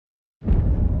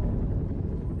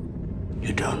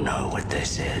You don't know what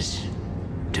this is,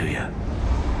 do you?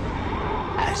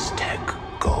 Aztec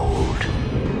gold.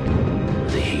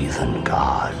 The heathen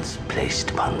gods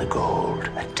placed upon the gold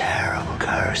a terrible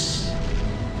curse.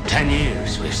 10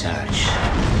 years we searched.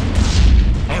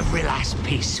 Every last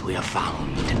piece we have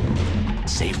found,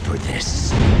 save for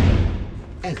this.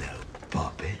 Hello,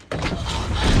 Bobby.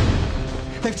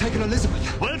 They've taken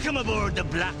Elizabeth. Welcome aboard the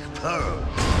Black Pearl.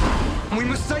 We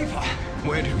must save her.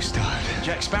 Where do we start?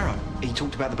 Jack Sparrow. He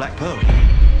talked about the Black Pearl.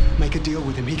 Make a deal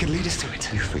with him. He could lead us to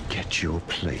it. You forget your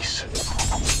place.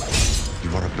 You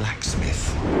are a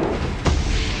blacksmith.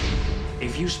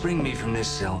 If you spring me from this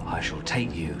cell, I shall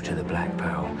take you to the Black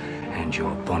Pearl and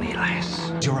your bonny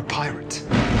lass. You're a pirate.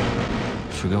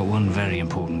 Forgot one very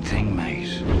important thing,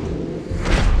 mate.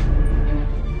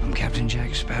 I'm Captain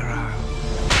Jack Sparrow.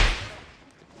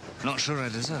 Not sure I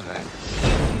deserve it.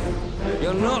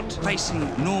 You're not facing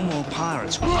normal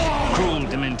pirates. Cruel,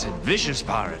 demented, vicious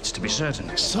pirates, to be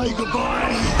certain. Say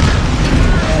goodbye!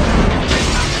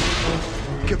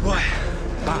 Goodbye.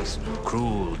 But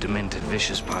cruel, demented,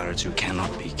 vicious pirates who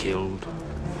cannot be killed.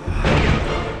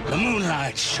 The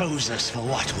moonlight shows us for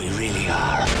what we really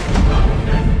are.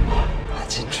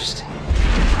 That's interesting.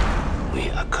 We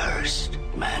are cursed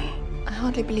men. I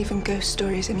hardly believe in ghost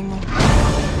stories anymore.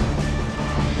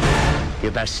 You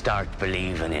best start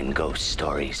believing in ghost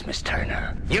stories, Miss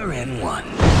Turner. You're in one.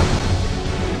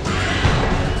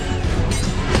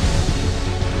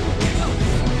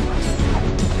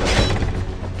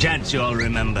 Gents, you all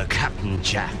remember Captain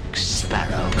Jack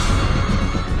Sparrow.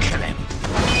 Kill him.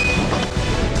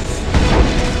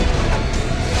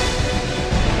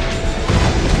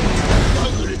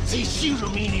 I'm gonna teach you the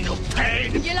meaning of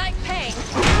pain. You like pain?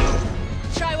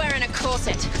 Try wearing a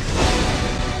corset.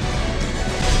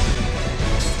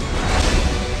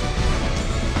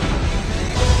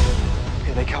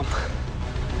 Here they come.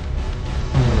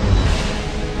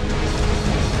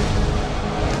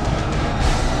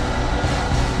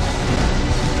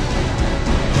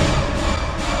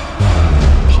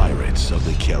 Pirates of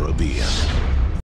the Caribbean.